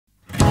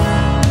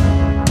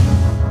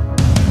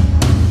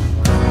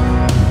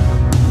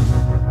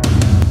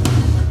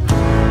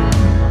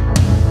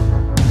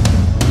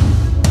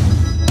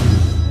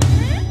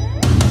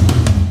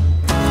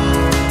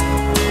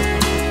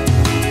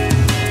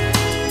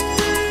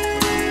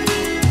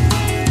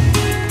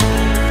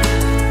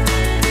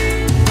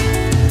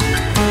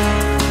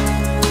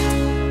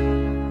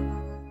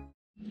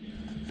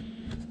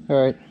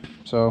Alright,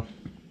 so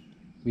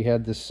we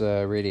had this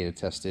radiator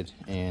tested,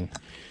 and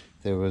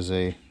there was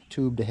a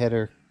tubed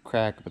header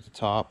crack up at the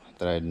top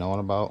that I had known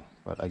about,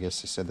 but I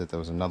guess they said that there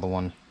was another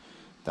one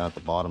down at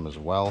the bottom as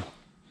well,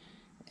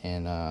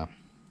 and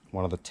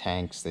one of the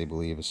tanks, they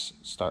believe, is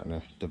starting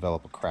to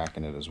develop a crack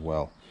in it as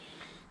well.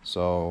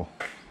 So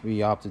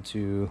we opted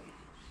to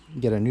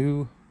get a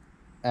new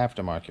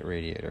aftermarket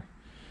radiator.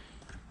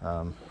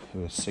 It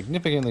was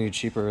significantly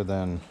cheaper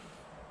than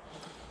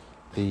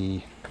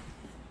the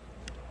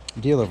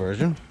dealer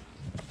version.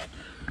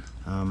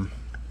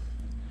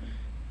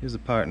 Here's the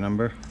part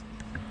number.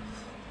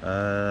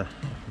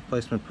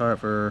 Replacement part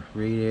for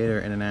radiator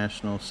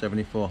international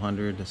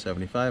 7400 to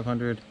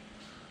 7500,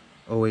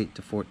 08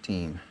 to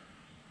 14.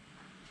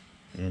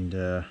 And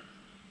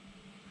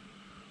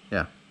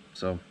yeah,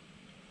 so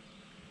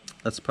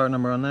that's the part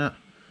number on that.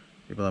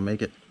 Able to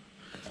make it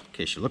in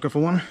case you're looking for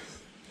one.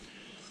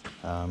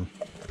 So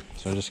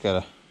I just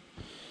gotta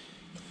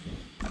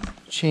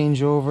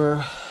change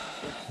over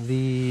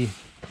the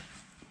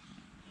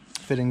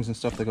fittings and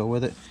stuff that go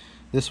with it.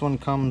 This one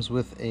comes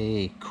with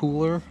a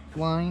cooler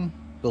line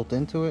built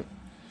into it.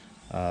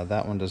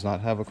 That one does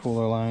not have a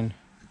cooler line,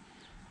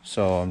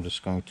 so I'm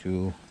just going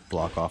to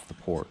block off the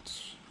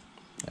ports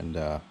and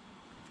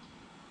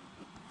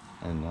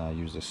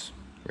use this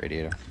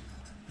radiator.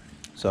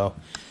 So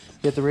you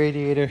get the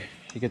radiator,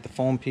 you get the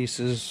foam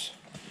pieces,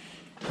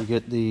 you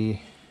get the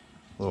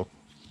little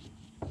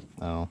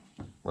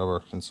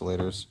rubber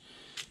insulators,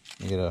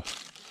 you get an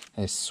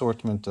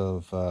assortment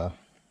of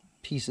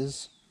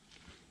pieces.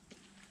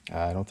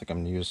 I don't think I'm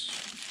going to use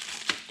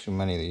too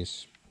many of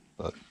these,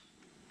 but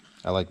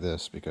I like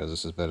this because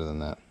this is better than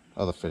that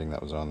other fitting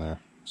that was on there.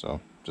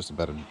 So just a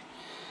better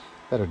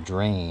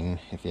drain,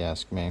 if you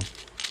ask me.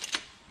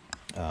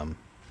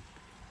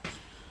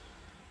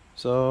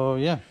 So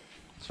yeah,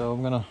 so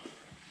I'm gonna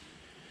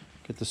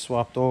get this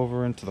swapped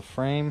over into the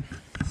frame.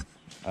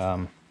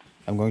 I'm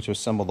going to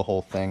assemble the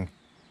whole thing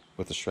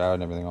with the shroud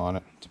and everything on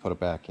it to put it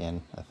back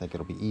in. I think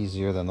it'll be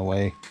easier than the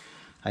way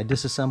I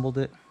disassembled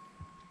it.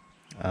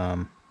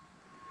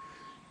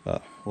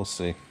 But we'll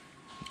see.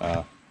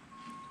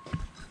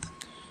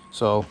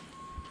 So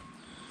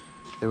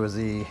there was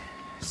the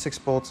 6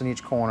 bolts in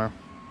each corner,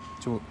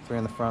 3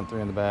 in the front,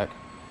 3 in the back,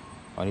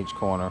 on each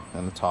corner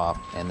and the top,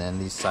 and then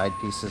these side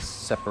pieces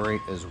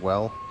separate as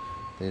well.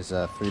 There's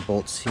 3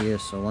 bolts here,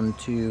 so 1,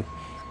 2,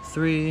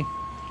 3,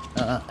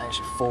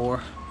 actually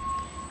 4,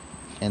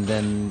 and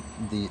then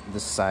the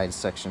side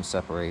section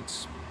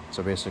separates.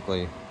 So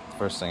basically, the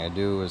first thing I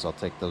do is I'll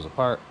take those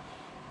apart,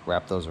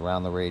 wrap those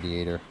around the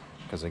radiator,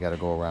 because they got to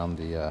go around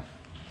the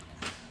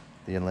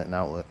inlet and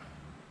outlet,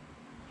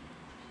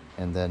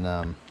 and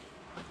then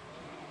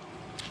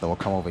we'll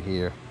come over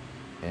here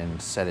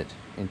and set it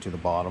into the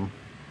bottom,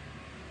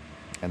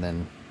 and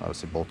then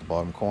obviously bolt the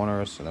bottom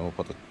corners, and then we'll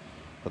put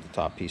the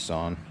top piece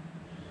on,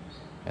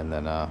 and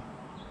then I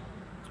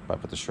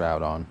put the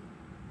shroud on,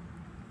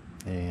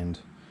 and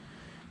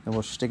then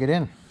we'll stick it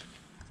in.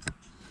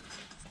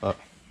 But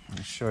let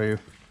me show you.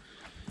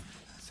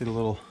 See the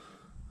little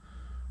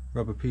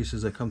rubber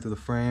pieces that come through the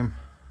frame?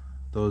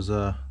 Those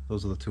are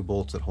the 2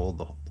 bolts that hold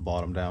the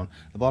bottom down.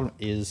 The bottom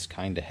is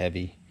kind of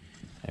heavy.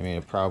 I mean,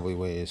 it probably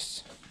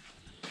weighs,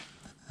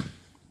 I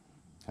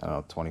don't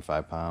know,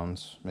 25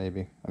 pounds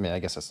maybe. I mean, I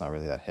guess that's not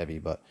really that heavy,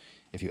 but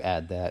if you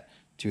add that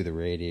to the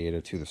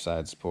radiator, to the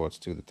side supports,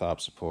 to the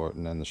top support,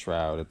 and then the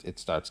shroud, it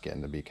starts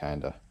getting to be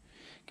kind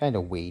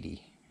of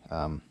weighty.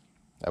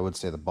 I would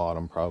say the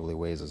bottom probably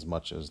weighs as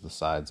much as the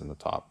sides and the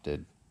top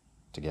did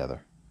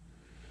together.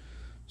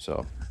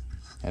 So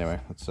anyway,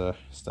 let's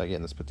start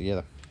getting this put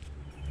together.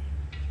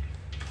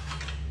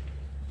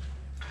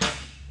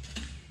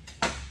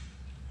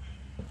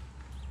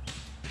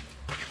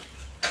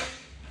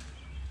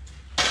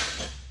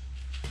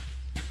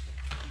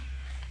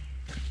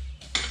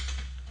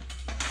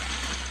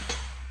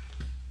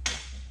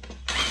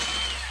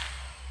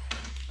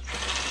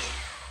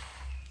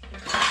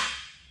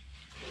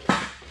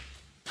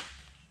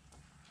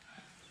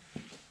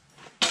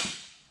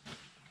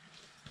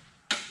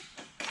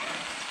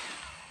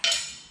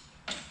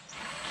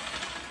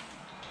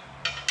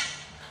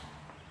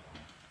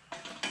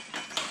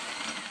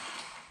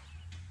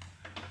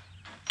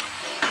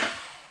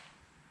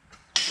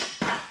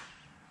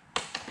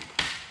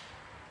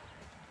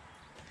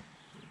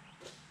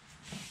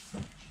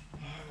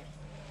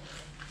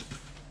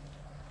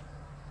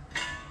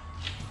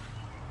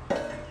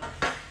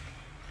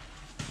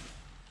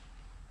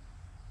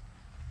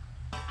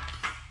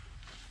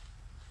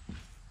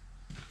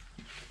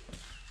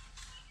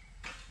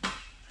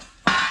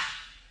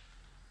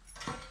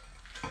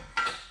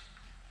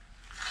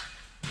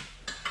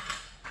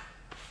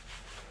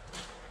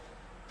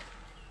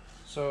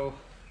 So,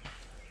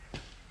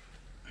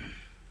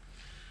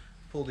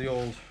 pull the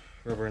old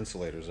rubber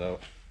insulators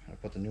out. I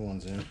put the new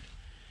ones in.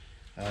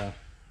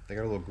 They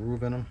got a little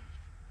groove in them.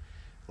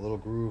 The little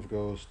groove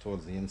goes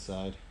towards the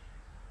inside,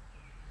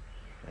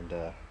 and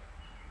I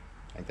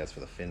think that's for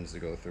the fins to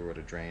go through or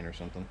to drain or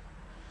something.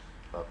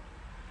 But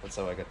That's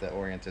how I got that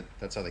oriented.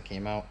 That's how they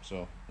came out,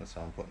 so that's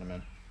how I'm putting them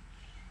in.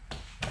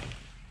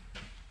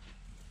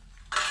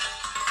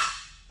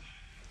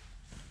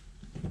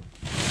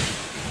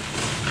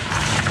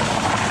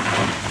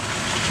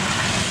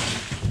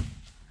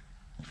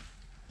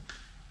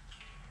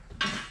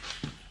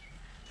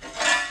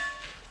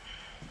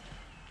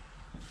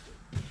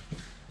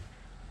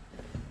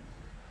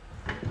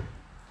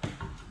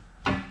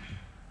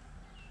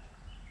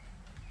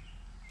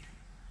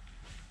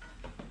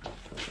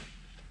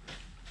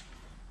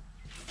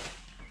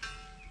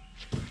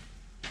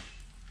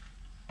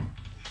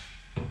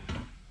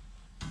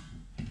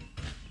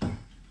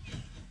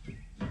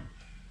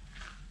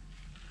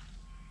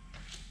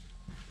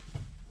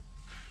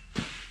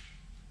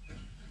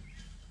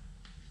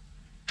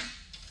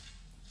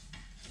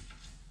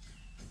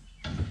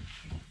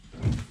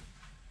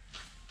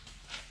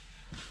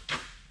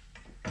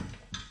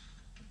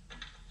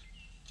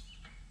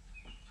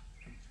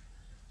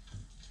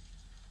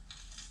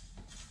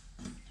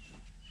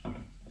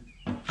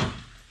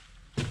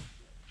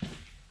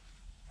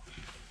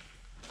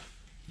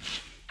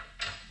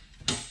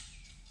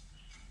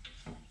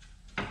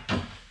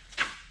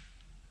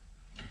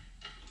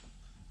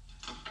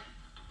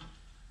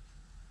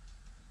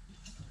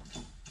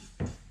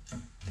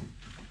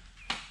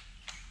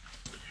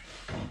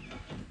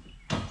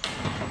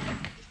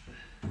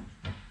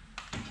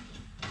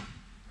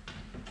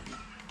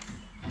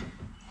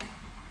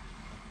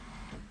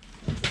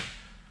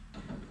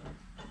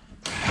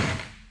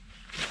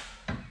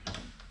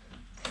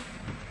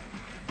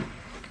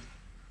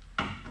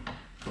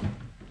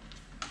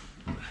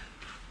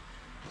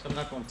 So I'm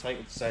not going tight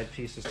with the side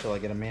pieces till I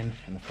get them in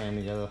and the frame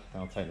together.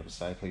 Then I'll tighten up the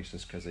side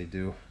pieces because they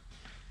do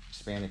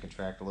expand and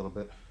contract a little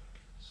bit.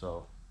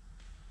 So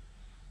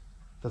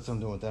that's what I'm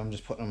doing with them. I'm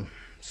just putting them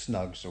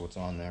snug so it's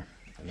on there.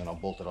 And then I'll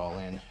bolt it all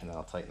in and then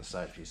I'll tighten the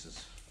side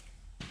pieces.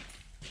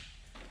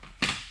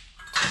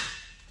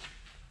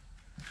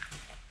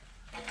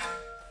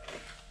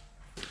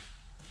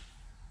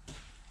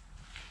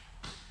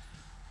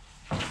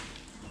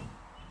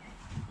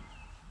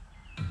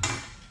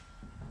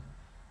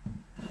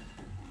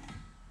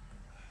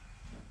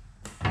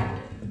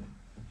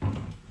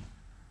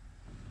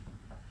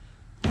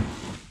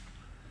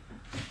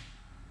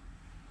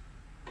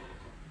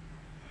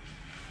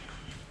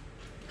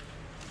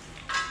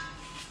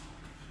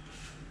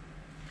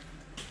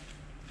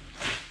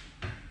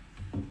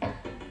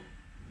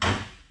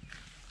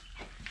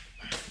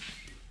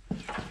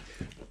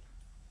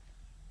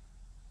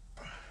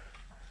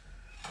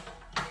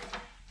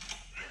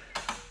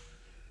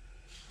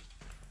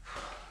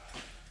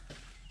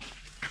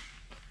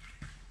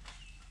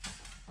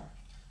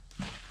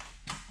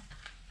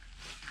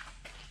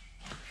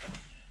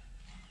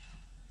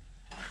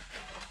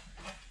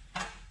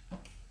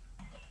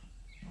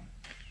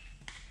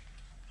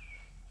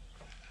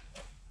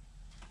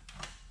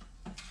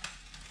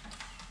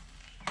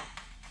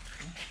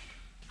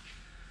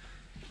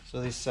 So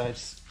these side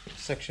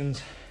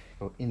sections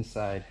go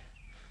inside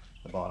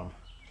the bottom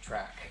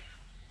track.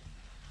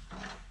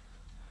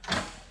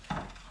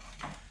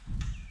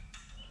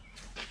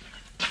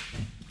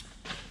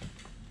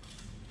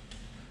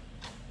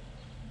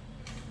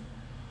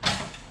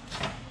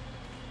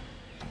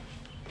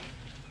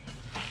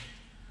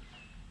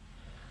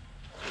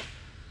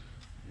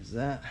 Is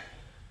that?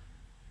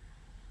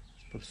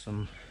 Let's put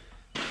some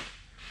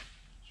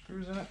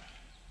screws in it.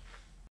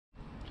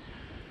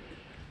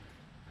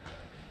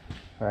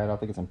 Alright, I'll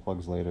take some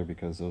plugs later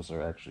because those are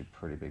actually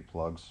pretty big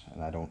plugs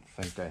and I don't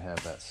think I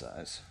have that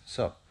size.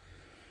 So, I'm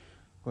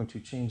going to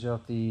change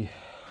out the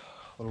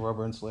little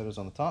rubber insulators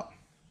on the top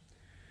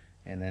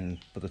and then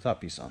put the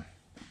top piece on.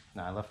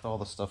 Now I left all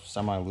the stuff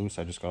semi-loose,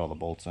 I just got all the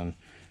bolts in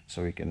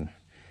so we can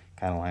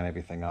kind of line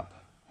everything up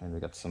and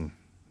we got some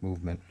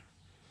movement.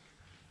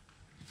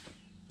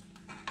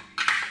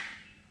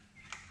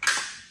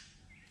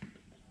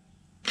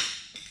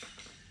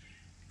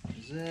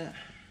 Is that?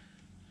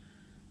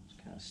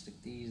 Kind of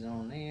stick these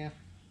on there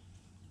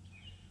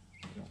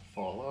so they don't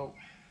fall out.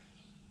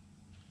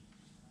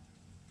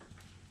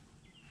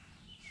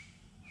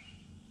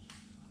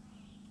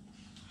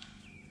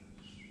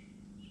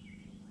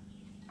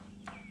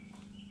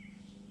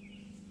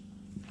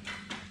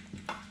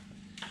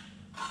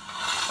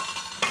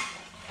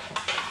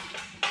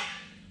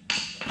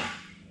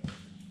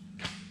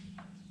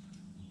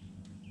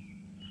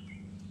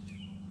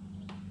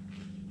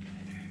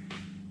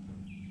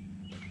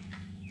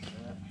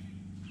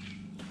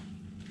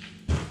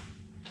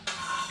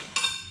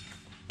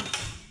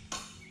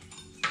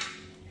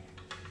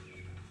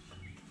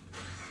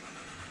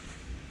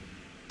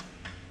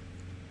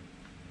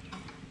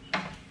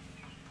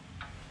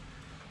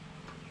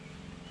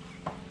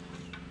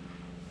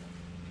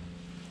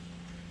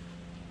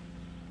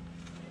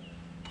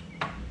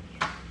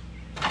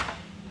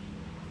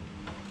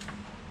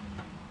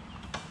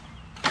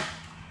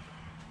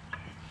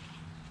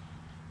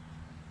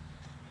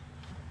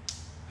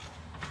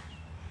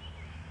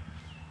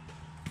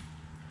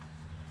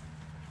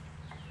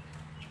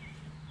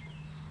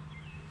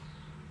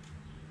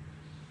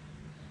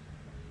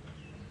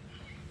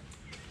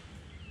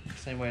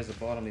 Same way as the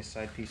bottom, these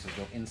side pieces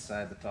go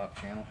inside the top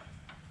channel.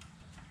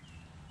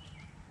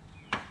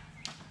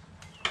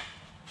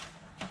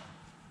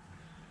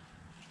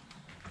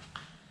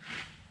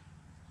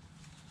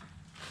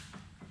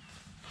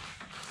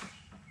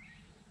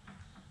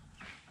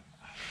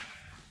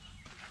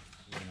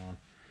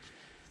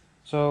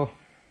 So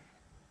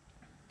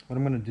what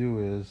I'm going to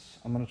do is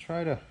I'm going to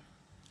try to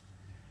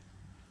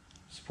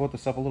support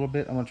this up a little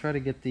bit. I'm going to try to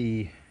get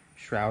the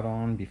shroud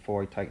on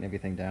before I tighten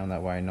everything down.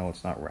 That way I know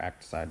it's not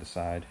racked side to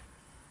side.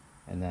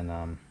 And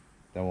then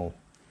we'll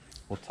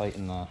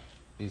tighten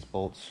these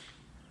bolts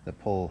that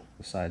pull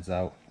the sides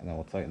out, and then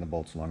we'll tighten the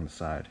bolts along the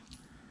side.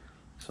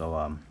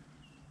 So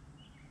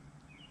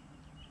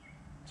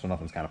so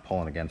nothing's kind of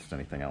pulling against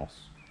anything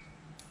else.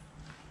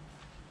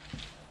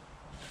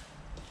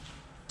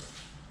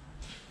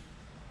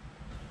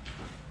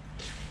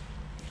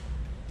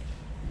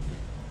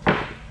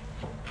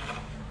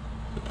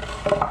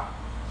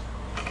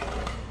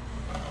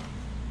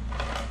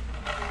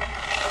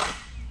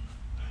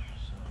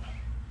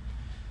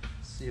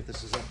 See if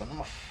this is up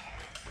enough.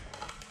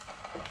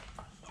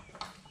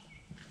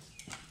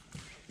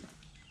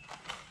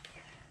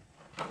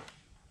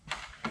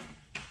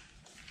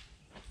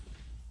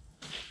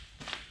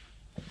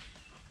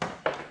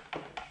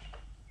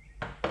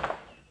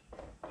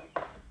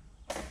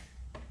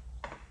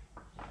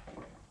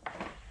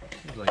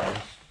 Seems like it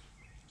is.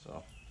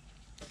 So.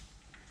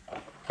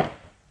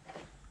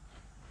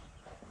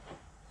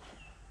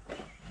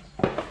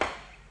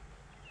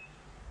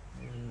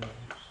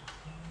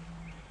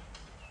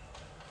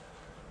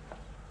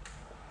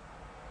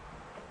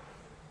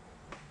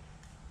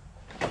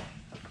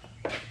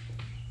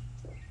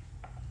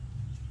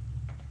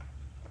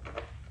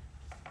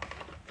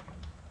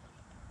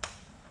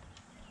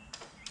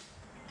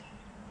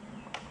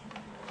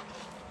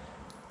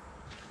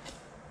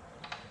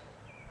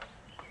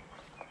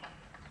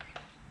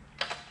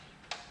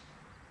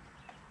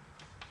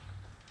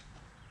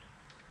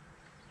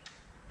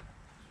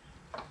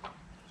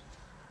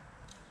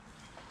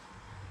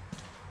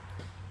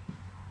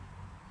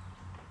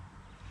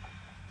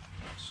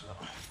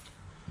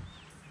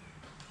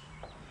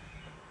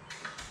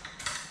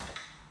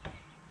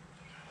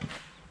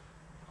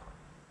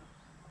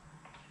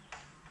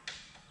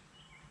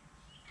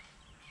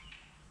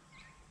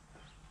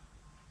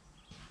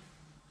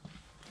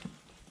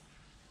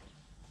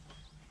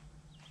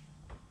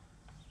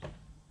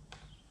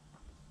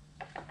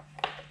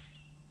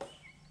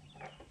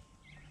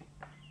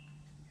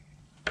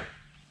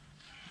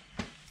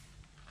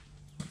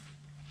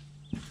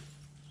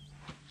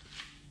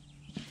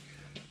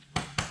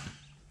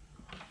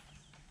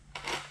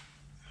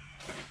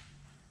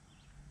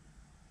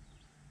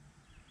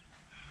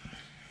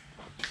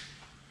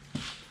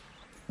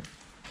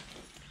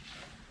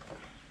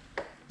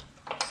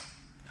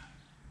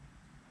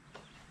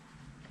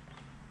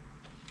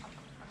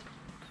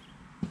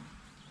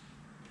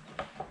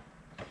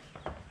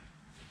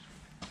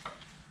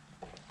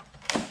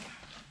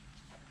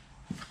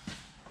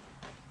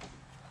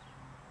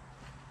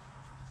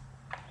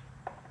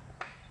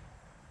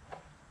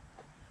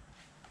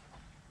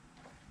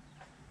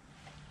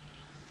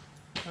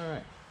 All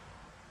right.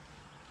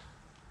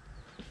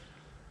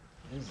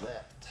 What is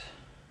that?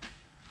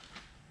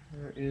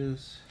 There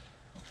is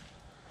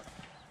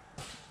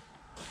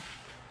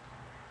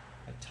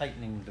a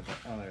tightening device.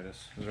 Oh, there it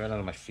is. It was right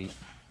under my feet.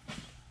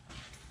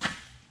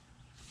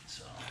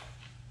 So.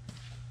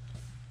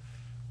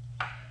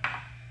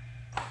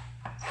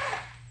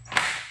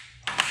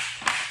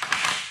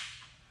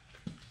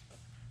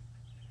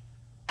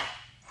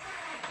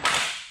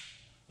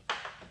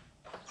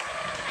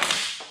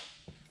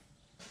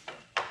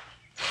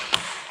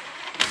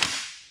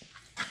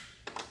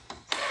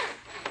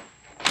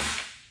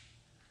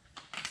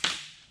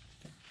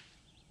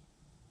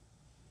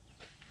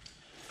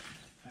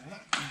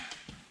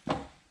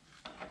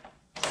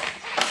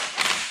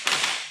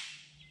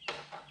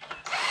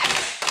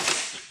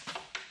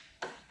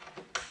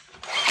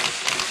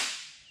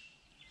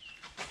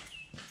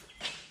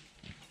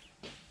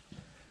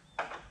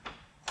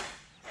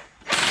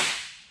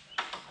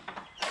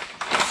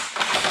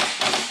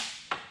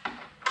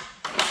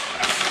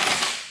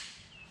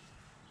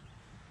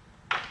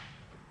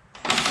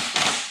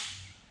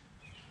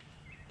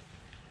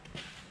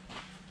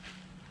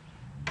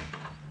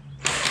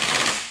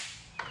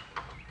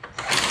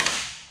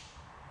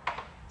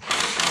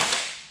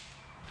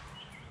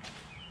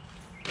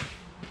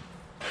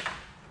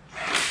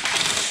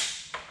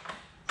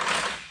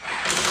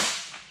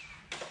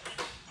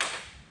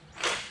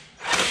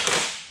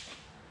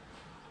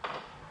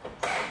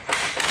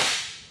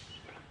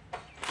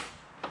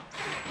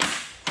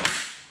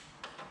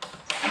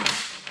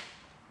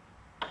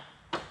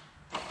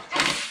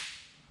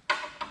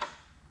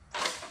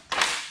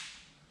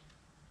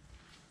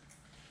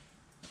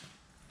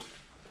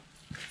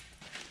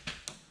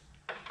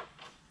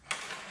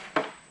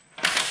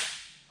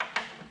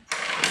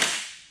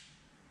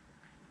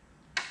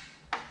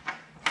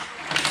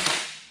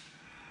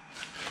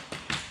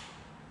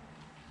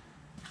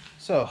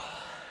 So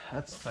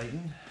that's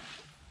tightened.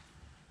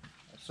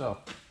 So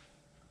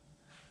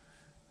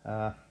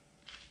I'm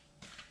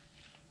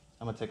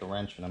gonna take a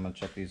wrench and I'm gonna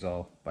check these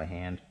all by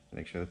hand to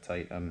make sure they're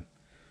tight. I'm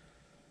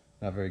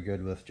not very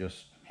good with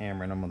just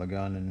hammering them with a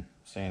gun and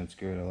saying it's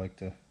good. I like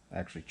to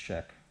actually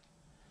check,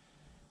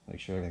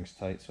 make sure everything's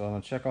tight. So I'm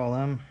gonna check all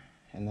them,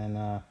 and then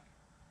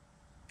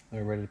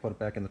we're ready to put it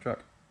back in the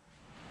truck.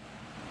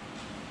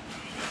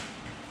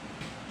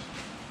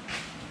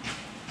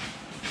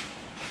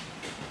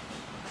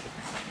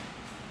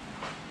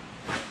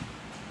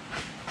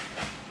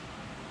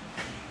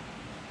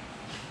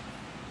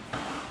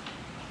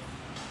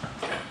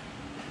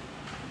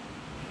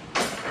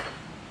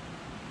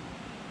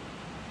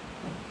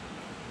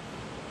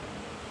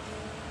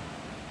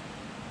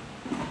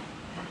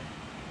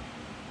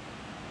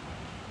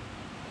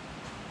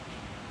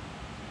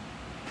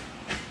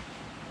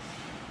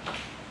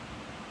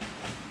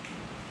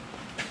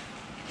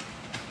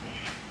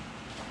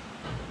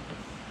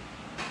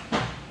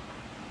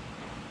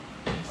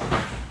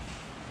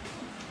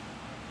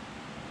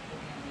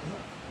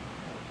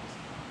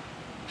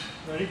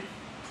 Ready?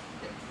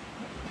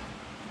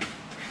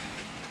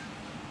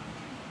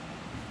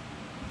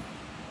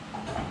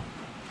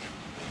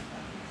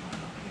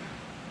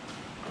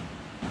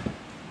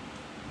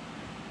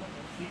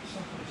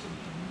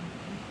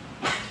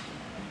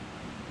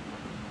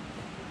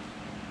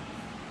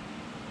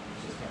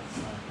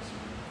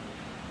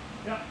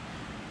 Yeah.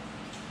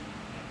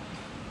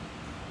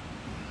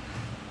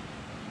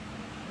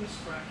 This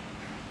crack.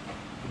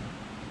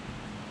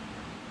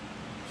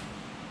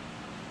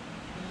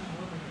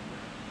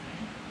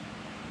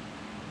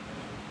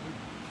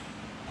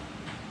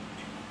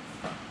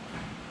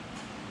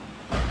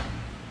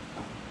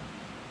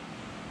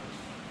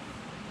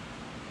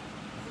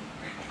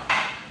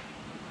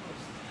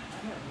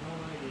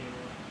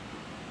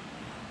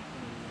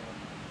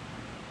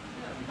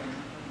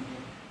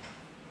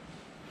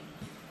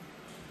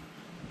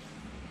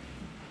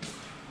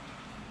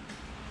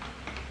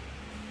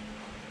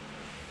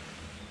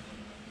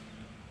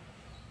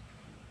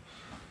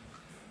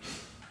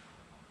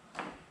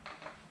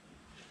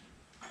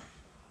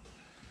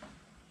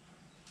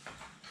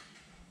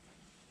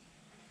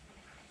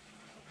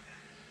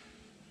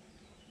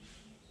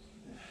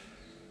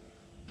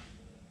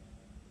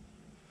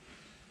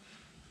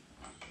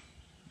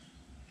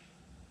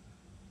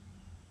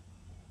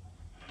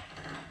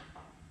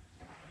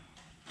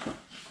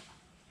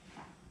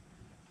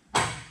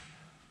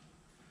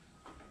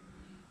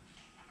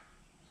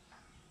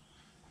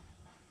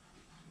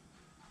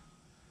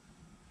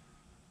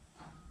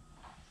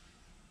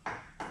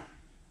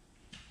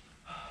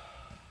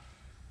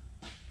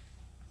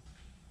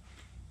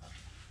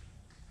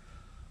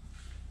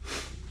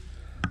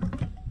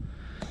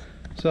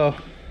 So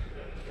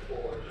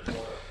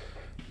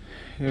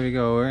here we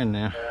go, we're in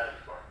there.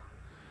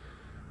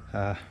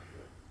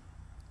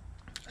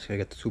 Just gotta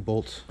get the 2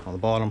 bolts on the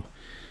bottom,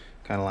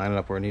 kind of line it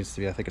up where it needs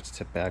to be. I think it's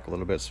tipped back a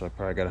little bit, so I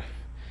probably gotta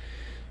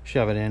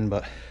shove it in,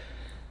 but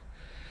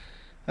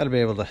I'll be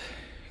able to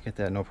get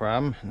that no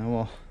problem. And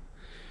then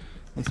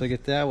once I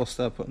get that, we'll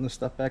start putting this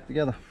stuff back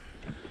together.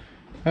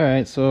 All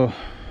right, so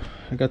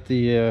I got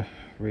the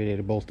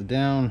radiator bolted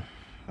down.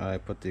 I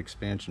put the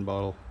expansion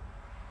bottle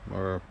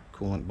or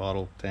coolant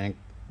bottle, tank,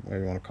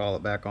 whatever you want to call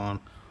it, back on.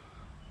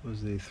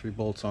 There's the 3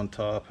 bolts on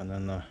top, and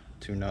then the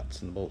 2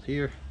 nuts and the bolt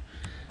here.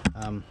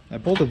 I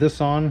bolted this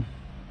on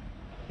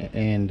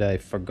and I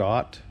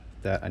forgot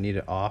that I need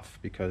it off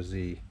because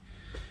the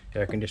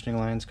air conditioning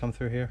lines come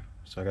through here,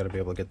 so I got to be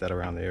able to get that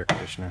around the air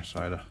conditioner,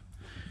 so I had to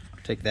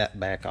take that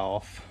back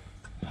off.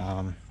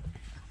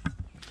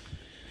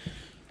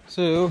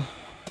 So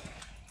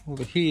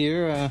over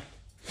here, I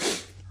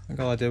think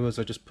all I did was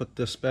I just put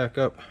this back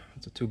up.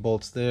 It's the 2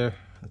 bolts there,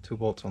 the 2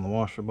 bolts on the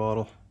washer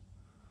bottle,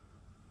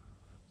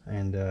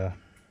 and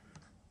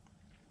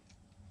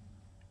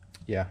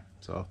yeah,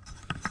 so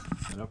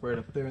up right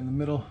up there in the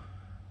middle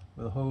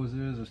where the hose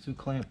is, there's 2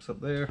 clamps up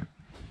there.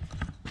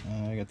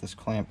 I got this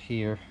clamp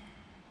here.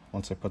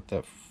 Once I put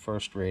that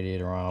first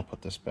radiator on, I'll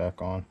put this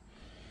back on.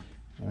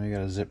 And we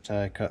got a zip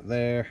tie cut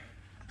there.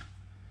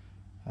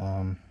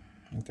 I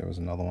think there was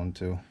another one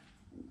too.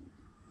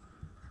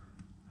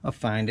 I'll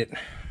find it.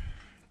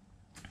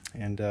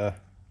 And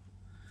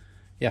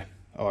yeah.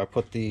 Oh, I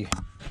put the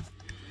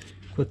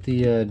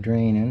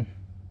drain in.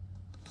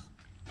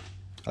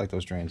 I like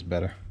those drains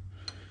better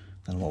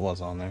than what was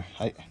on there.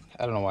 I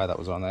don't know why that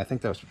was on there. I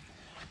think that was,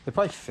 they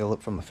probably fill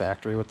it from the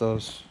factory with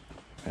those,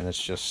 and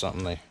it's just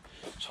something they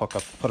just hook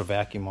up, put a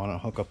vacuum on it,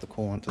 hook up the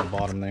coolant to the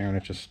bottom there, and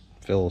it just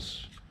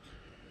fills.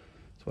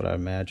 That's what I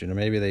imagine. Or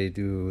maybe they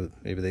do,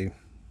 maybe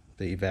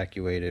they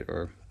evacuate it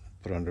or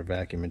put it under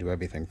vacuum and do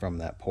everything from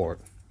that port,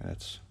 and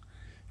it's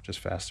just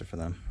faster for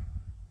them.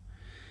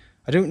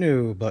 I don't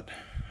know, but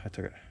I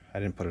took it. I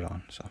didn't put it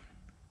on, so.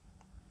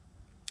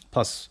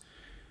 Plus,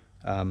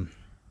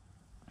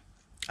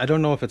 I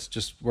don't know if it's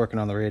just working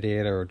on the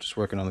radiator or just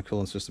working on the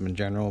cooling system in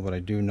general, but I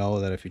do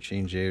know that if you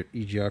change your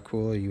EGR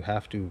cooler, you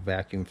have to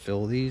vacuum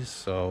fill these.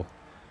 So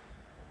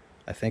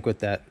I think with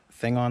that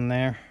thing on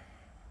there,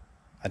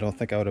 I don't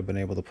think I would have been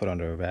able to put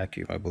under a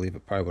vacuum. I believe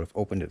it probably would have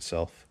opened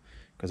itself,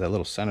 because that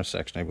little center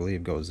section, I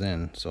believe, goes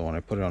in. So when I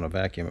put it on a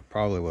vacuum, it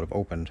probably would have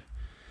opened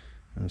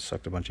and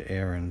sucked a bunch of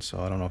air in. So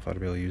I don't know if I'd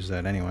be able to use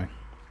that anyway.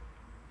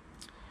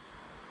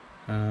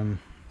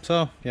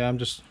 So yeah, I'm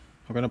just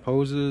hooking up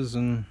hoses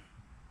and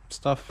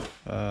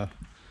stuff. I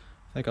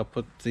think I'll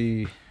put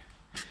the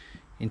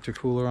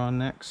intercooler on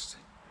next,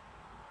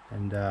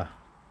 and then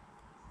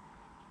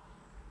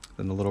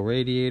the little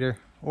radiator,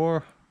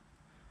 or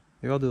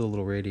maybe I'll do the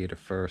little radiator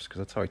first, because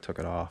that's how I took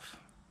it off.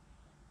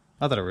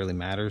 Not that it really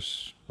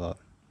matters, but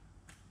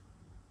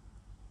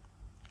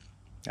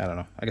I don't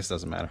know. I guess it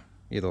doesn't matter.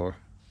 Either or.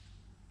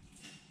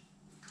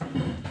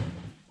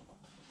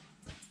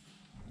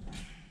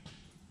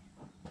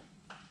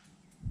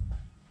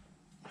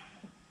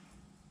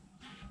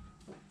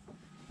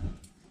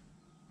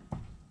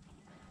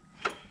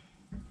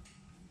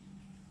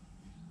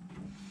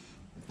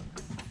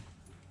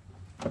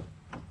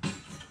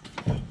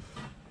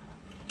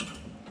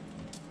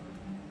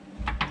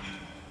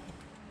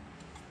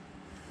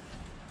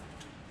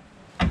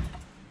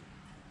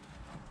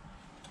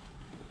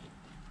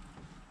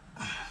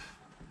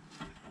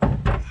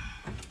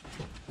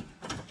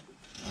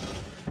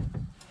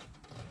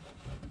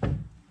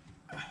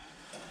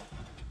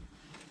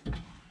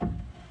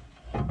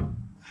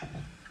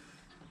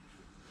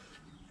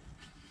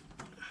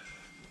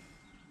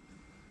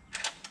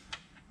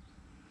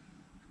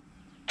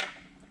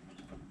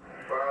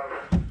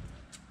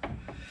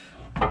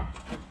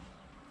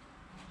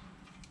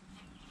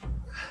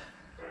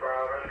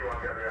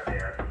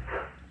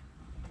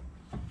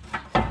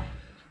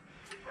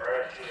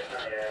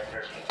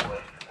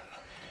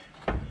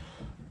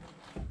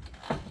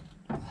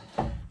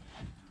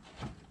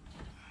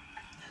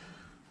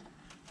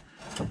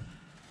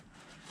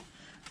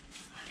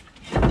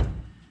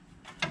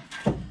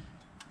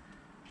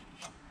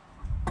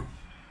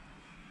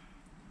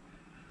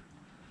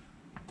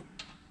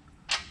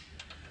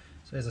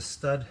 So there's a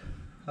stud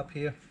up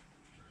here.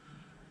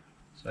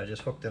 So I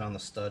just hooked it on the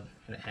stud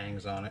and it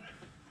hangs on it.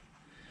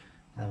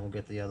 And we'll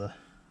get the other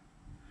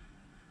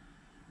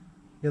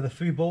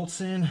 3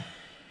 bolts in.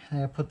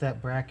 And I put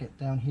that bracket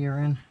down here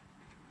in.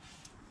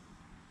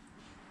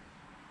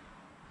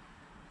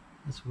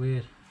 That's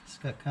weird. It's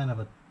got kind of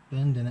a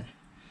bend in it.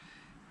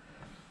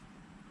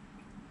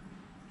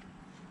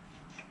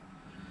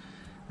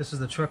 This is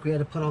the truck we had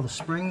to put all the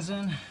springs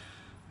in.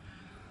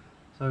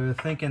 So we were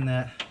thinking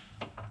that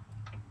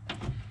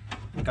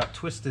it got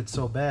twisted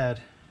so bad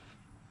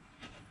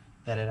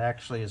that it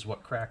actually is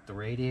what cracked the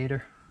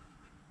radiator.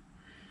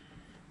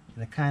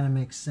 And it kind of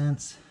makes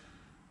sense,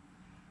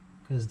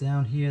 because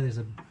down here there's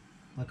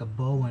like a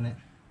bow in it.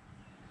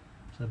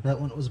 So I bet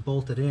when it was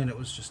bolted in, it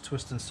was just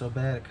twisting so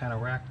bad it kind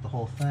of racked the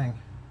whole thing.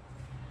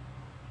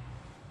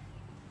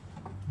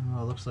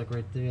 Oh, it looks like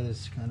right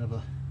there's kind of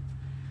a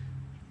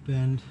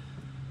bend.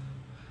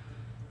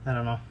 I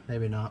don't know,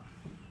 maybe not.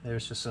 Maybe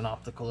it's just an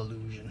optical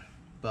illusion.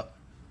 But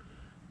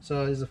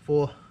so there's a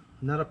 4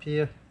 nut up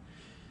here,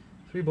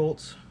 3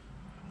 bolts.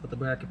 Put the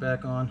bracket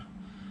back on.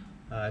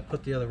 I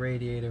put the other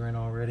radiator in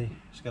already.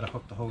 Just got to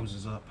hook the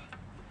hoses up.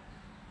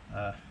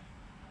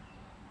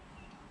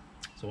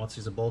 So once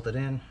these are bolted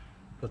in,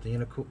 put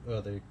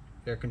the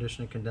air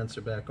conditioning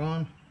condenser back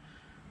on,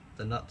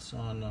 the nuts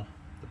on the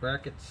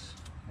brackets,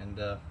 and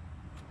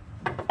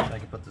I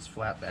can put this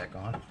flat back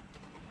on.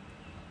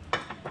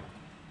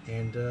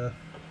 And then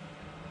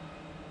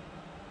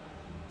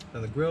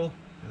the grill,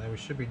 and then we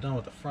should be done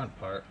with the front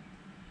part.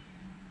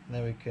 And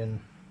then we can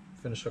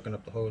finish hooking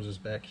up the hoses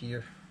back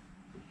here.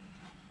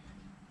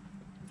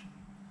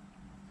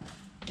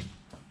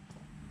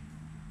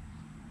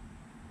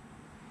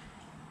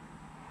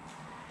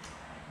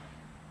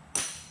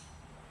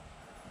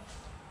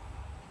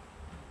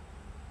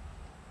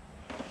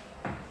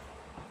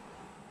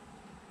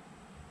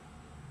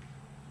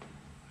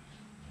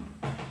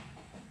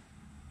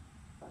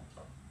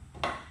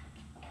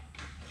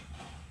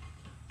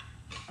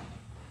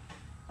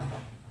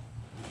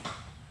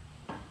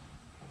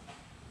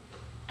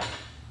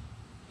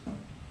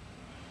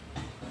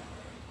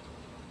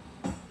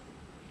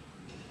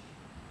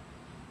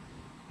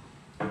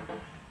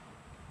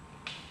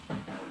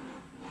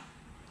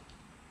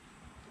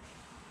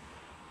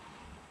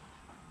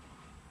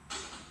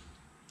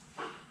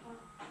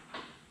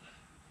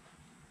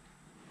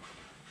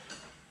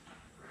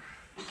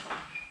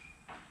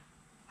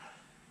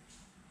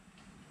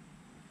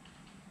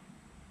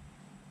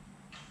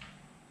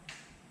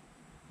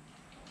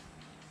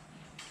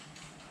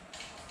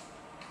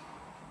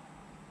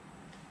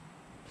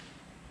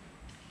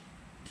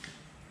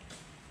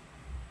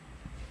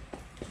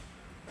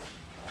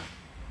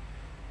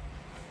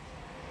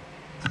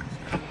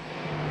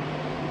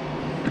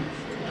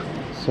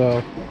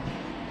 So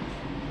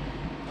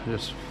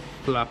just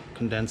flop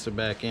condenser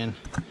back in.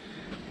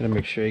 Gotta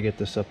make sure you get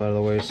this up out of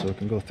the way so it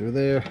can go through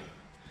there.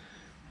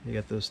 You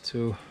got those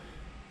 2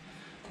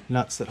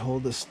 nuts that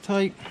hold this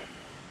tight,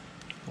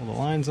 hold the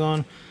lines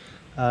on.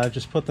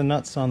 Just put the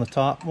nuts on the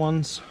top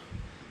ones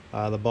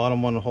The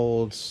bottom one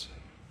holds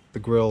the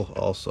grill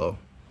also,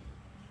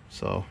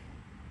 so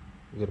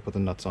you gotta put the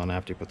nuts on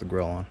after you put the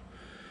grill on.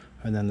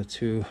 And then the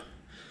two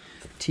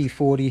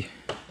T40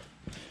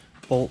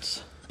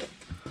 bolts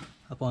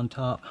up on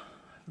top,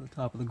 the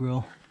top of the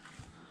grill.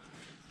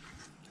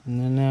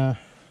 And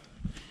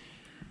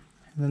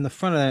then the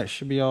front of that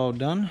should be all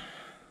done.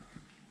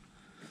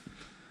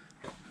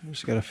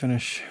 Just gotta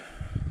finish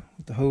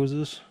with the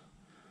hoses.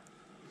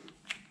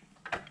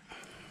 Shut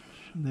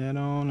that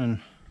on, and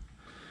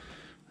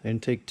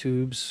intake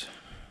tubes,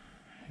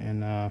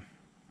 and I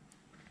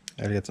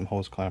gotta get some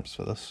hose clamps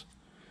for this.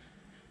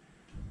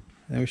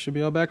 And we should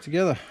be all back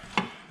together.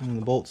 And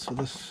the bolts for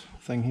this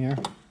thing here.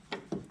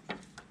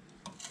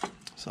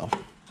 So.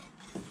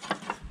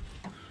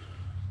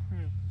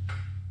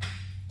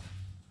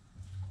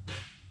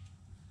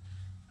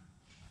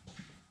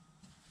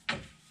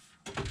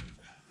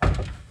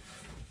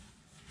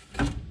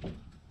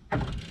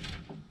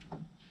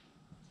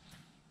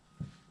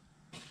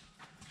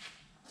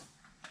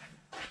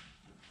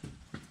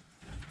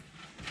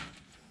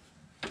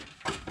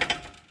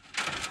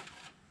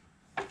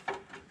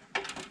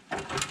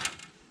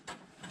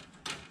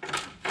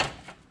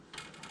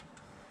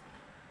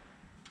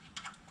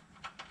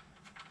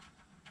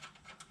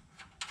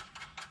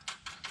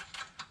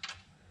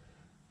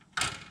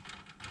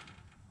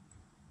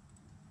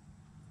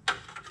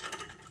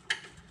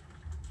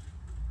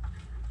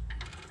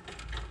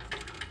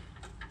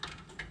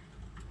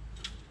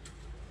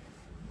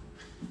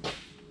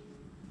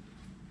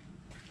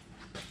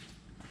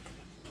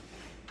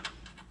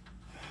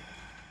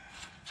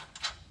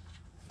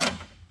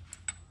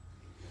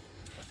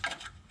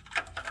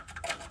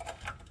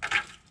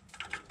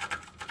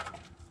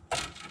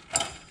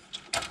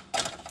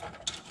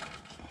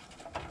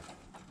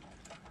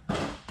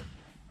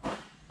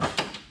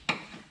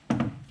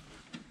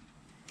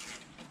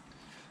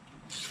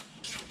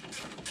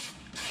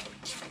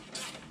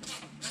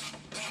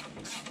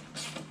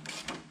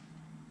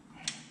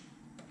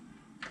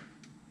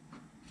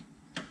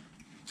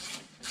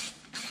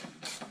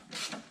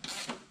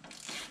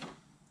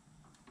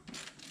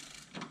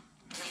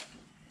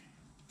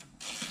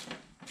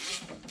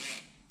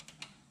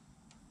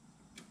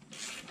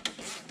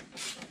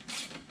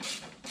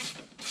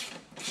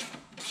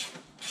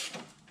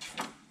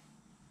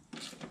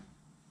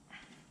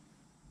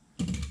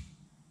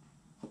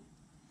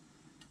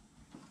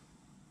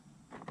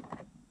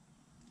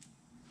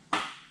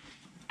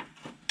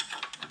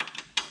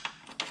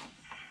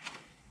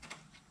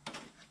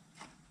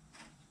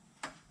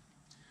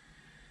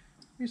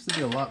 I used to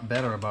be a lot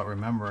better about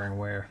remembering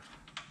where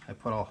I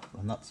put all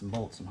the nuts and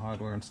bolts and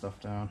hardware and stuff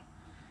down.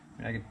 I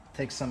mean, I could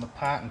take some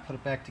apart and put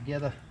it back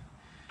together.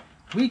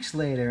 Weeks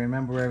later,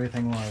 remember where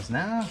everything was.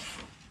 Now,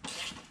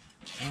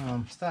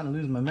 I'm starting to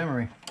lose my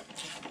memory.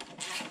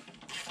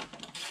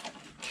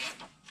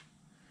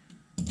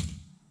 I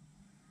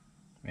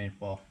mean,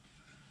 well,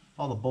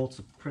 all the bolts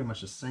are pretty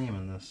much the same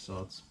in this, so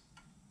it's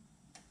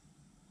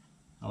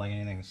not like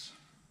anything's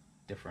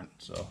different,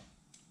 so.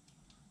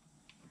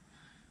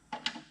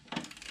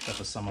 Except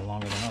for some are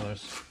longer than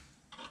others.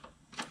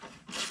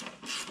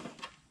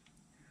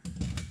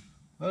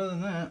 Other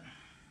than that,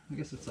 I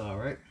guess it's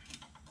alright.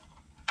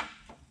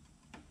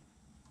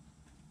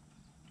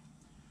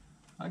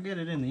 I'll get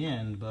it in the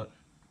end, but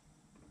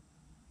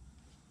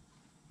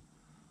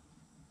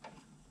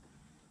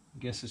I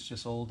guess it's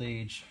just old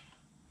age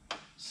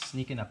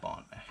sneaking up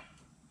on me.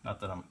 Not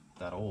that I'm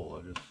that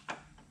old, I just...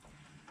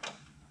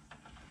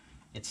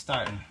 It's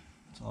starting,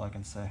 that's all I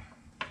can say.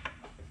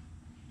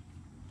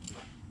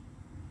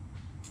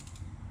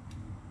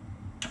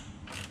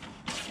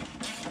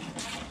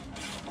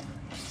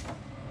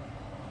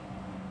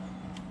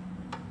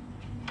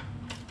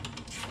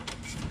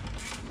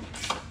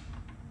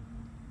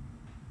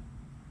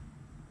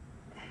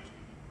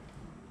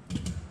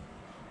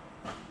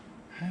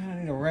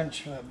 I need a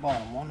wrench for that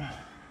bottom one.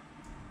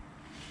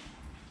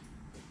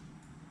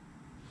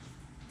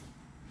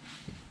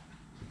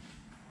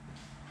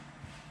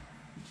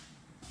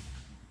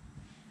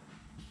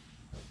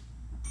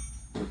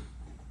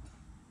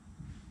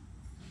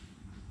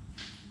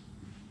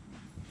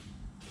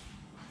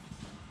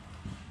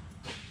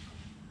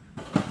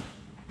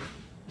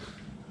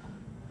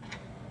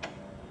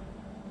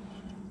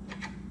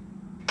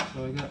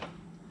 So we got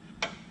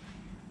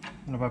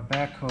one of our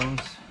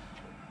backhoes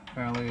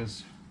apparently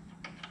is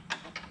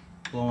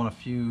blowing a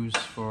fuse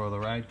for the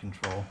ride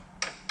control.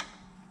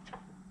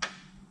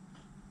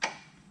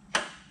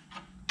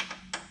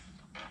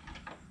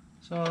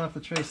 So I'll have to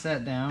trace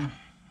that down.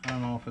 I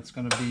don't know if it's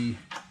going to be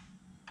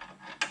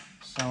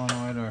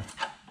solenoid or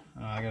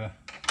I gotta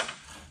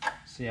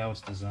see how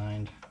it's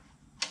designed.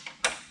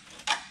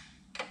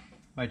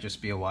 Might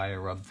just be a wire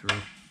rubbed through.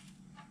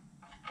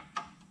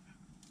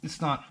 It's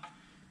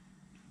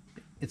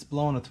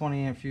blowing a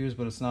 20 amp fuse,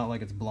 but it's not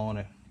like it's blowing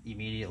it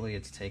immediately.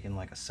 It's taking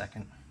like a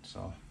second,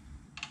 so.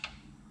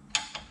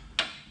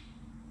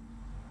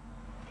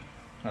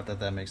 Not that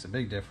that makes a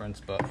big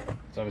difference, but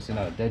it's obviously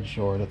not a dead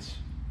short. It's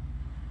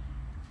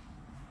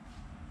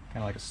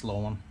kind of like a slow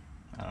one.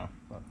 don't know,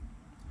 but.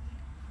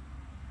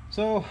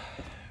 So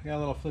we got a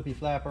little flippy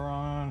flapper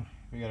on,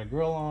 we got a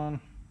grill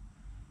on,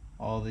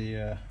 all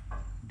the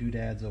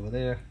doodads over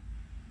there.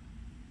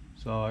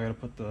 So I gotta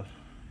put the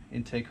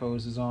intake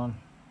hoses on,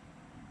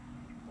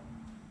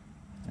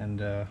 and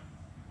the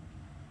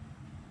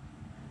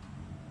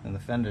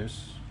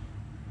fenders,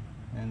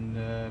 and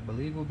I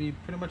believe we'll be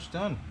pretty much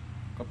done.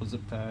 A couple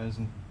zip ties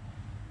and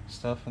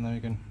stuff, and then we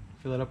can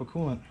fill it up with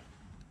coolant.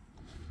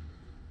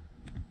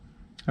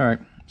 Alright,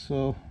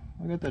 so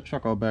I got that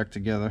truck all back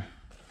together.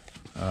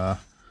 So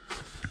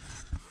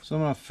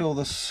I'm going to fill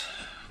this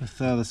with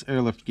this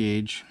airlift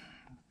gauge,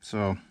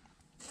 or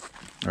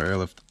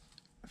airlift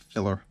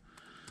filler.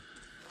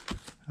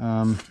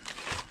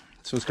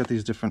 So it's got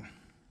these different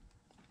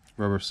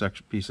rubber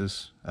section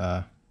pieces.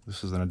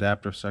 This is an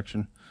adapter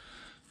section,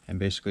 and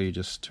basically you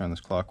just turn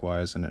this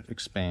clockwise and it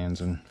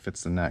expands and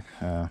fits the neck.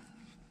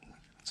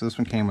 So this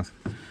one came with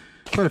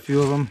quite a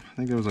few of them. I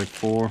think there was like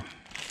four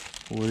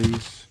of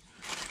these,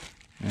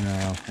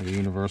 and like a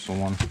universal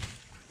one.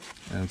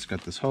 And it's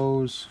got this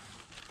hose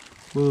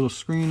with a little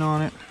screen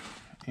on it,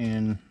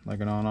 and like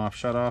an on-off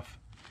shut-off.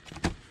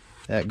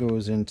 That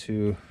goes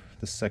into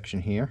this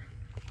section here.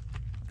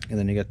 And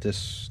then you got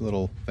this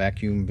little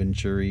vacuum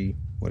venturi,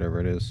 whatever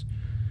it is.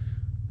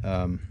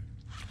 And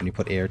you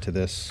put air to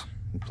this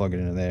and plug it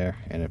into there,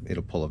 and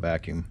it'll pull a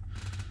vacuum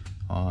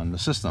on the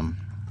system.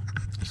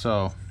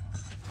 So,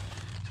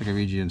 like I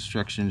read you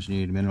instructions, you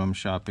need minimum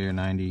shop air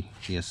 90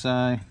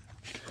 psi.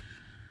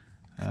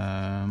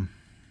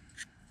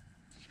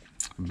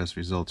 Best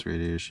results,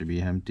 radiator should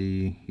be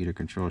empty. Heater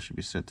control should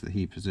be set to the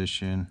heat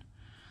position.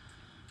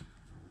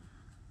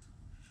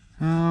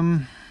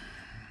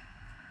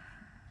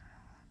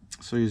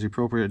 So use the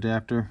appropriate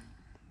adapter.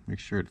 Make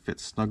sure it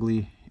fits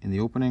snugly in the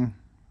opening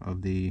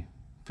of the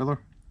filler.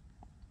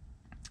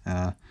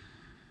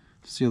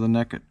 Seal the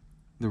neck,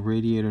 the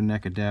radiator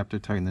neck adapter.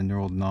 Tighten the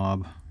knurled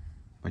knob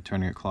by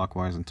turning it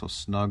clockwise until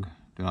snug.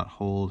 Do not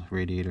hold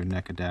radiator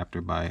neck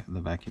adapter by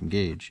the vacuum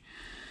gauge.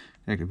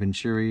 Connect the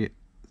venturi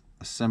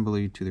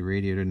assembly to the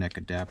radiator neck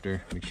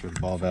adapter. Make sure the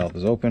ball valve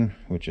is open,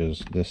 which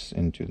is this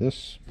into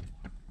this.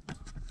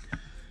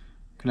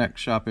 Connect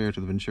shop air to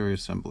the venturi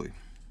assembly.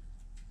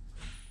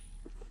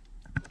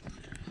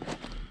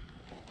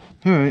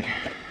 Alright,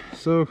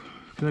 so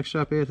connect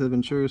shop air to the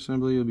venturi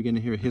assembly. You'll begin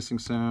to hear a hissing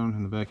sound,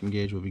 and the vacuum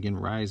gauge will begin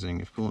rising.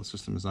 If coolant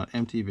system is not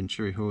empty,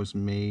 venturi hose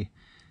may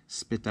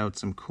spit out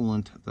some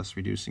coolant, thus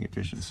reducing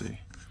efficiency.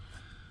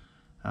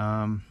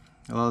 Allow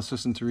the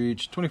system to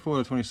reach 24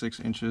 to 26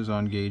 inches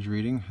on gauge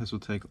reading. This will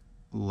take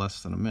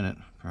less than a minute,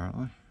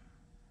 apparently.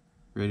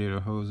 Radiator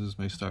hoses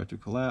may start to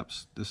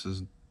collapse. This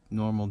is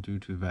normal due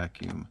to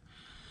vacuum.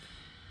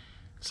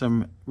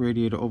 Some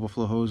radiator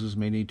overflow hoses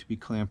may need to be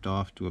clamped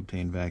off to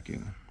obtain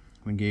vacuum.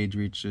 When gauge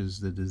reaches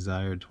the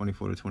desired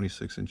 24 to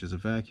 26 inches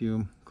of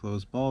vacuum,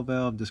 close ball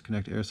valve,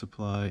 disconnect air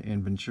supply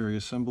and venturi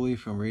assembly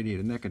from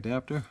radiator neck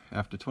adapter.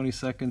 After 20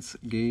 seconds,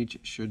 gauge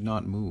should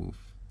not move,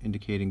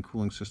 indicating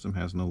cooling system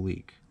has no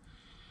leak.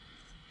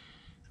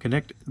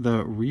 Connect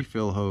the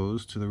refill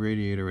hose to the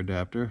radiator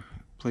adapter.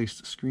 Place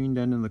the screened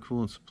end in the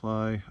coolant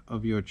supply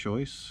of your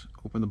choice.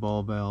 Open the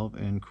ball valve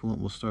and coolant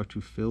will start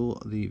to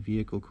fill the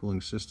vehicle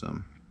cooling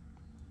system.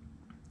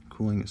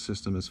 Cooling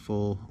system is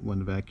full when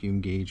the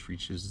vacuum gauge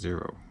reaches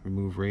 0.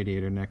 Remove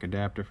radiator neck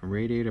adapter from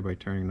radiator by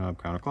turning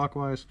knob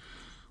counterclockwise.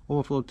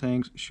 Overflow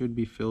tanks should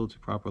be filled to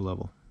proper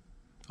level.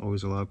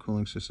 Always allow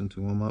cooling system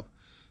to warm up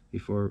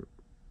before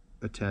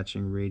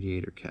attaching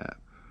radiator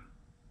cap.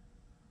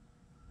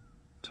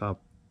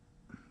 Top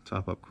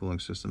up cooling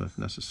system if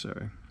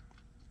necessary.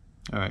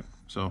 Alright,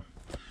 so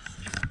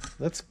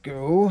let's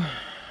go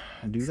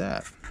and do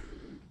that.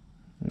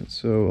 And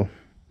so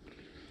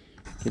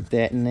get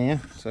that in there.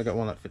 So I got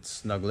one that fits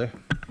snugly.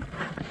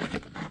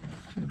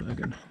 See if I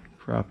can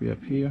prop you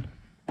up here.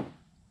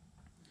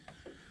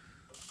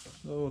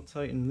 So we'll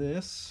tighten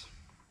this.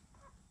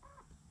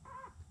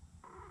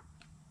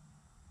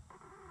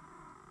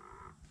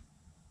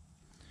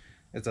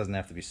 It doesn't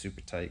have to be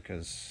super tight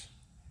because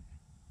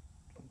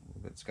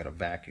it's got a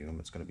vacuum,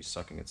 it's going to be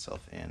sucking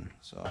itself in.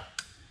 So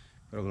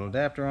put a little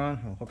adapter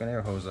on, we'll hook an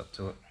air hose up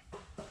to it.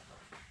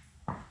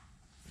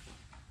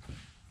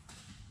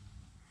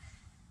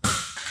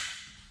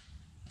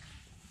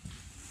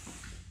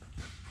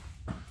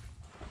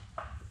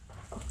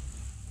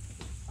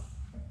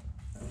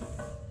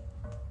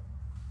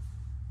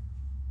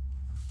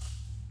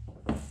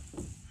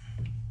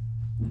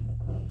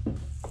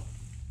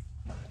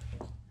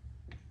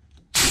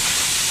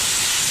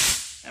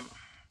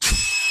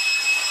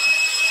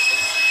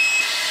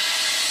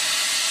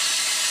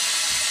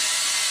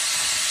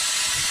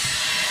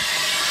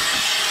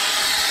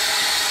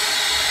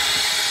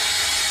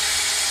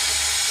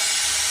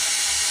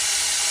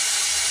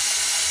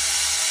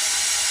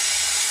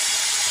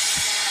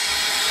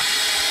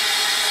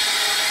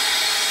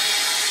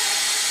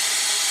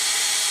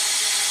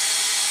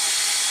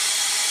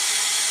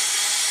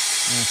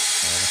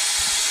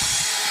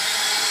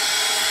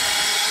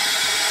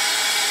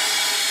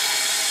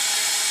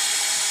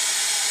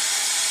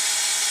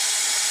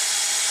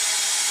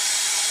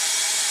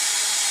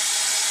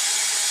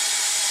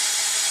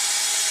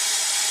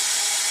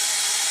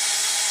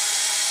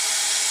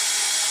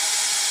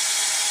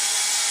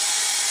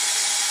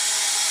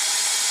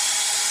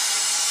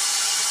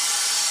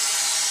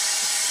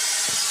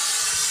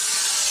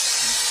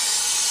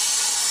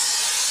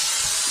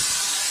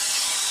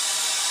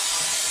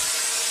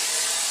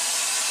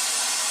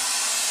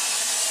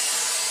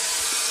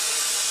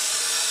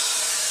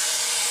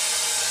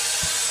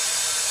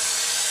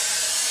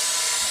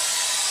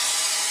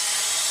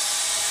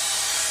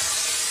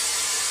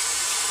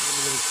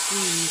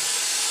 squeeze.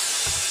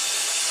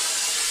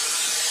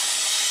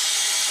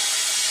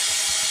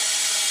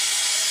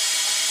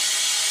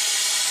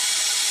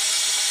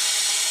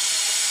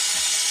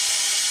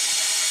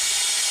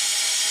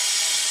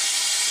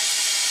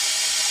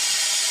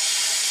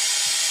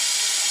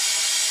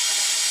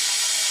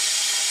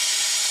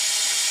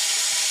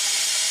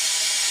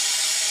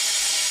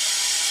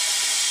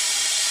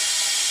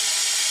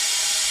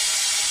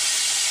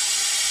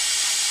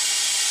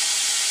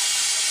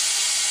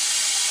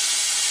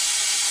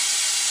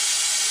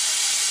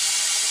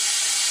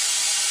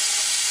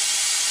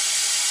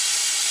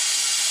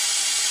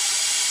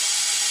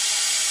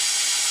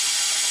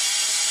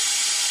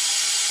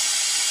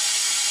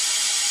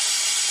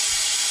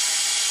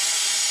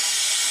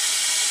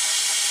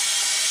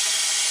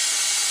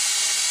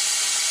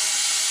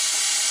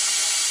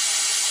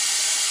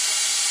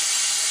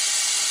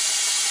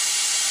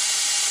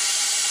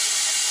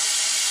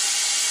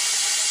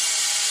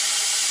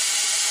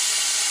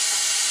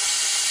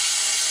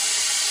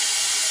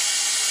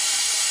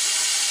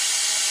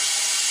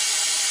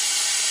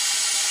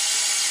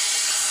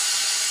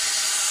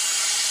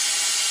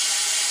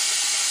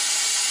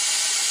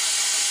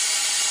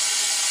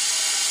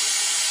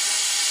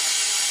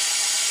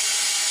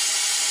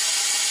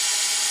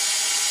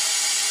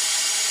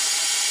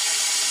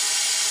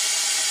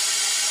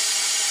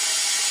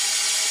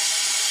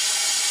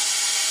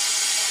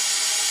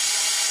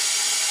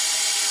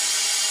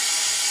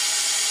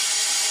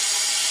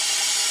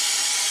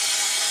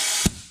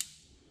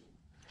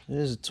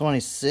 There's a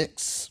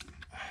 26.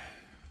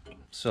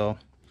 So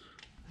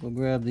we'll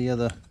grab the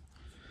other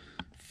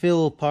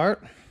fill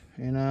part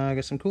and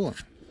get some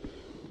coolant.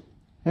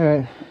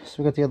 Alright, so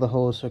we got the other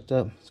hose hooked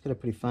up. It's got a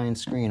pretty fine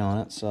screen on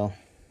it, so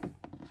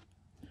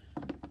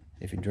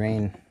if you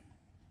drain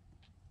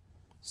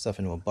stuff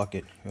into a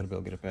bucket, you ought to be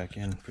able to get it back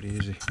in pretty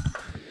easy.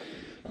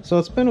 So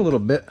it's been a little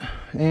bit,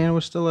 and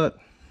we're still at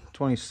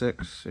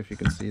 26, if you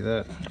can see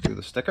that through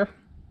the sticker.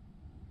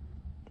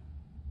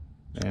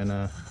 And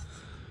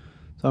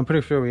so I'm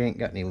pretty sure we ain't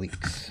got any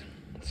leaks.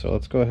 So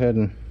let's go ahead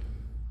and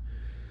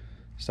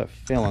start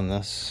filling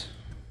this.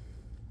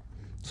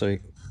 So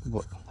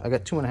I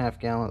got 2.5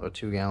 gallons or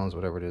 2 gallons,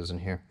 whatever it is in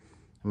here.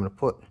 I'm gonna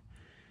put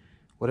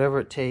whatever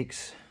it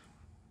takes,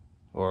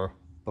 or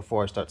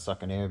before I start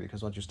sucking air,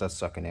 because once you start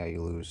sucking air,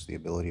 you lose the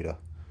ability to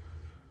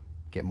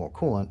get more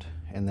coolant.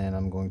 And then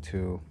I'm going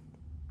to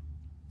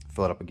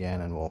fill it up again,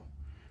 and we'll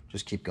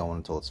just keep going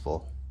until it's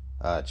full.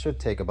 It should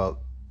take about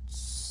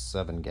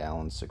 7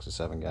 gallons, 6 or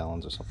 7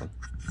 gallons or something.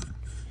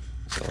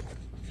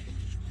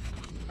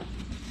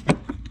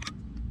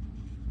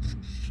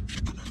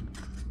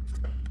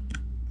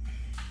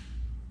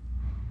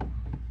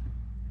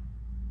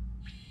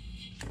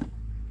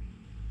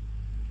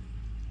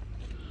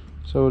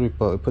 So what do we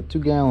put? We put 2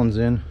 gallons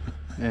in,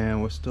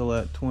 and we're still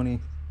at 20,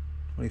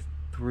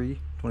 23,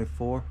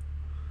 24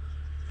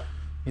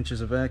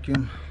 inches of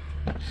vacuum.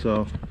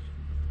 So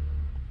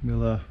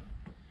we'll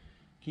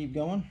keep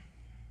going.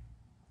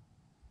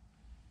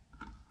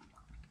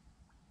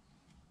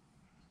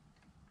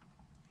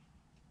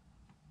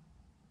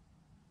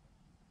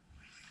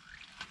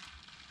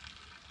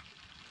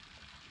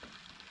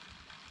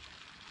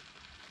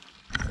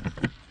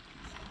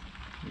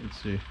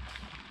 Let's see,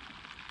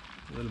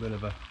 a little bit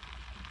of a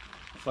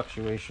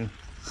fluctuation.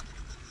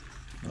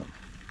 Oh.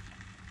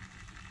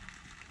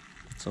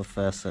 That's how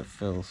fast that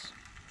fills.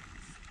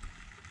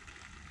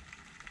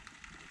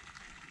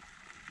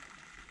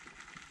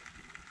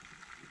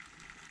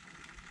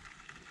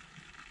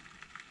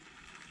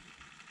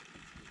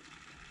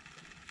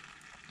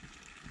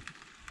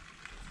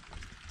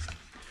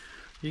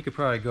 You could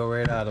probably go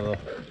right out of the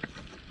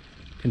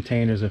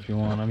containers if you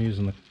want. I'm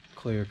using the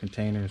clear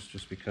containers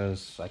just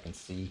because I can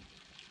see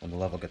when the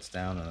level gets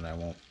down, and then I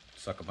won't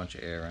suck a bunch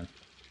of air in.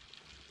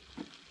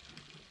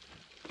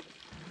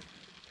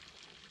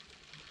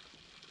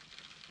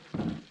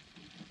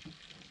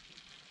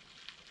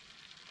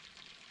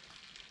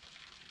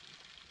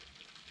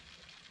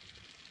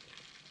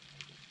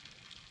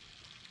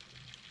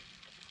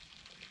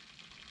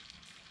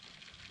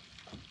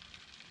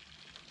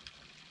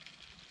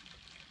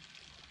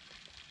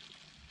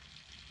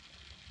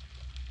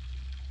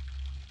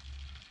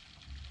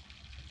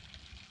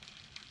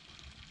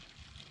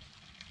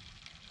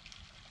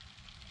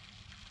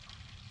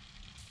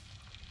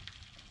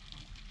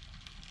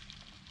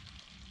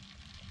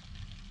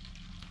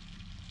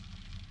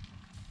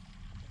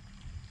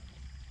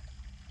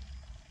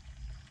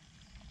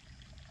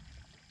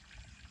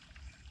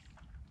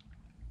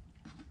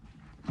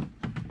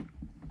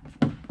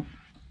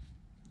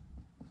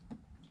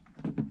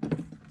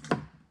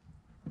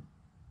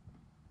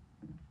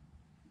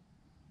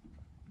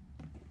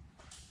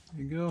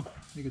 There you go.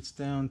 I think it's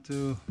down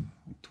to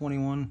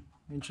 21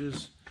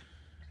 inches.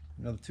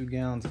 Another 2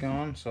 gallons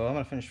gone. So I'm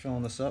gonna finish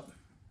filling this up,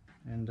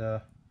 and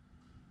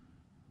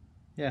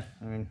yeah,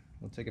 I mean,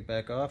 we'll take it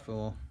back off and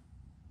we'll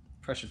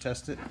pressure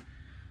test it.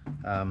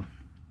 I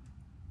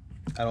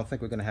don't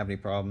think we're gonna have any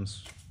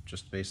problems,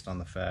 just based on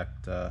the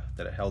fact that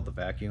it held the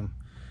vacuum.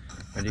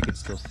 And you can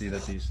still see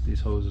that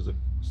these hoses are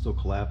still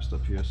collapsed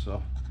up here,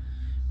 so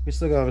we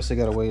still obviously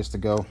got a ways to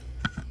go.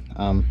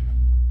 I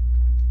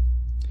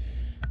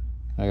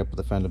gotta put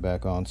the fender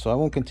back on, so I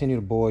won't continue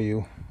to bore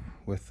you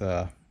with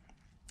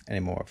any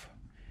more of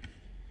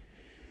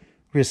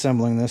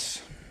reassembling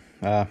this.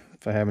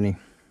 If I have any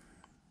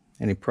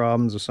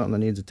problems or something that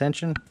needs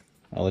attention,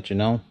 I'll let you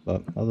know.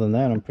 But other than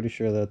that, I'm pretty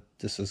sure that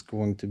this is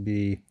going to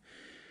be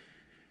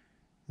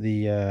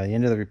the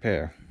end of the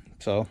repair.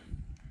 So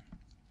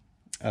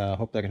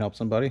hope that can help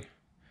somebody.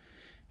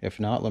 If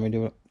not, let me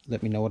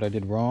know what I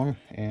did wrong,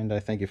 and I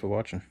thank you for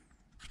watching.